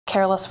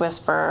Careless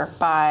Whisper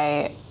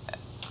by,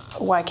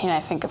 why can't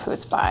I think of who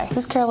it's by?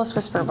 Who's Careless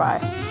Whisper by?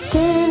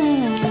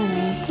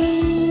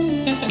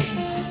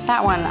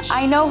 That one.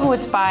 I know who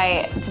it's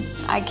by.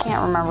 I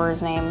can't remember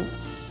his name.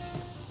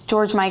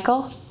 George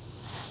Michael.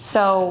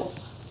 So,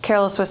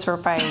 Careless Whisper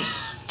by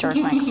George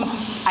Michael.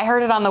 I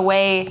heard it on the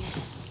way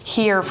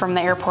here from the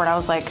airport. I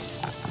was like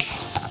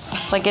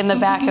in the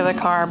back of the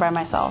car by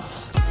myself.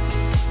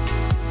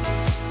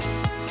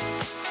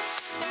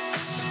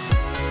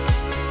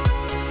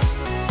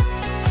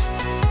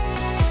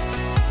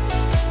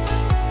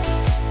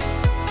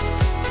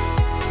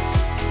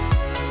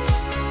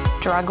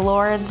 Drug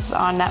lords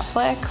on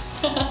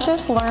Netflix.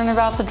 Just learn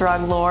about the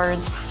drug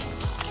lords.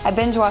 I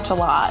binge watch a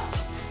lot.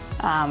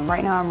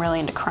 Right now I'm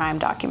really into crime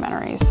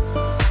documentaries.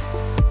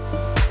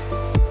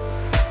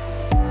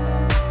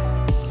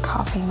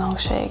 Coffee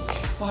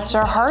milkshake.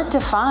 They're hard to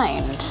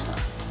find.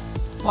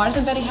 Why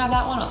doesn't Betty have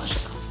that one on the show?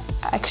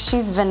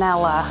 She's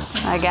vanilla,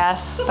 I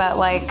guess, but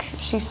like,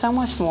 she's so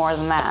much more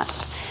than that.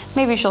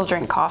 Maybe she'll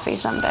drink coffee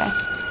someday.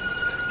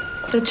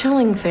 The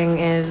chilling thing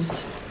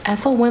is,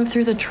 Ethel went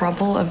through the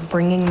trouble of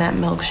bringing that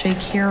milkshake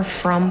here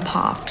from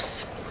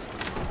Pops.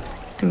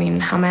 I mean,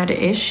 how mad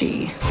is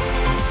she?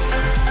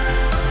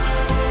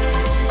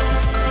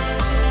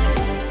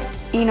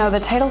 You know, the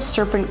title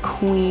Serpent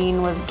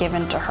Queen was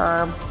given to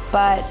her,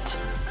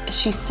 but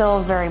she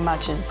still very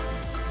much is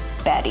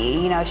Betty.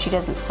 You know, she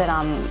doesn't sit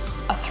on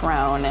a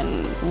throne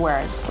and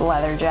wear a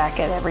leather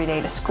jacket every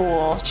day to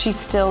school. She's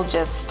still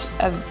just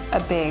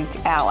a big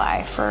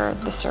ally for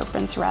the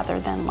Serpents rather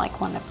than like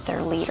one of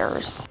their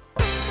leaders.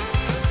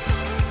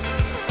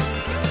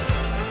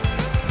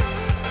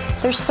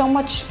 There's so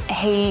much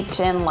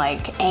hate and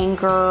like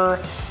anger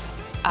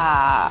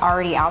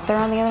already out there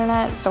on the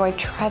internet, so I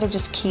try to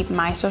just keep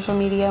my social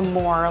media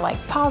more like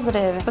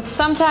positive. But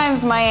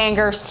sometimes my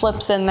anger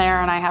slips in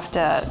there and I have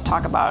to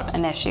talk about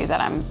an issue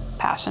that I'm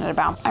passionate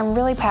about. I'm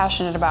really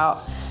passionate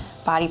about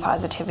body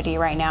positivity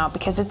right now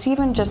because it's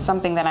even just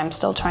something that I'm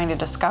still trying to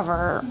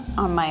discover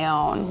on my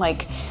own.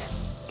 Like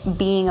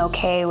being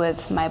okay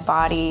with my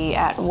body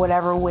at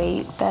whatever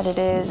weight that it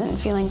is and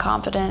feeling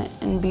confident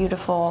and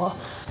beautiful.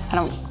 I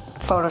don't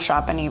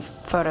Photoshop any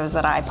photos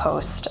that I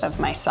post of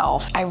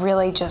myself. I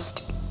really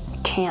just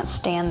can't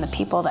stand the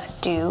people that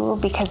do,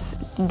 because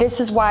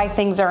this is why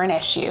things are an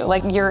issue.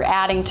 Like, you're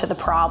adding to the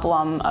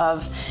problem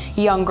of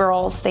young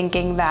girls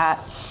thinking that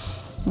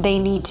they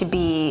need to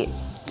be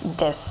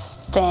this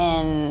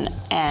thin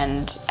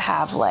and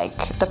have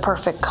like the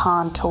perfect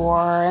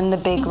contour and the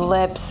big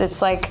lips.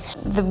 It's like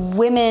the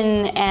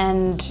women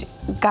and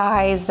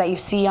guys that you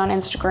see on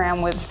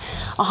Instagram with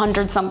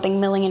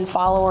 100-something million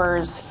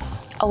followers,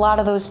 a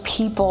lot of those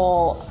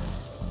people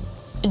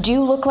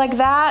do look like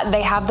that.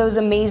 They have those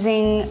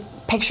amazing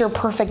picture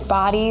perfect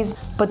bodies,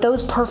 but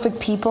those perfect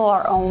people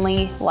are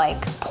only like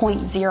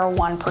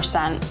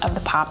 0.01% of the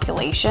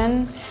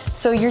population.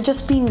 So you're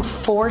just being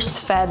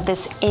force-fed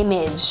this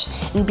image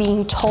and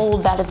being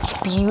told that it's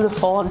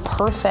beautiful and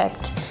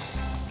perfect.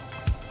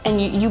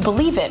 And you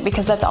believe it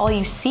because that's all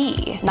you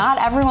see. Not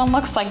everyone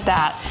looks like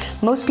that.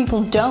 Most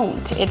people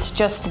don't. It's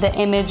just the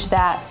image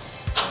that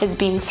is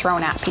being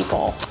thrown at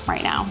people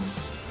right now.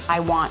 I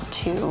want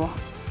to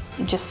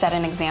just set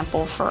an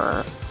example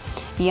for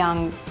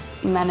young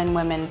men and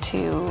women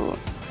to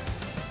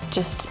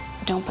just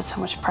don't put so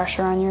much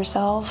pressure on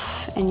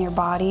yourself and your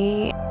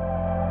body,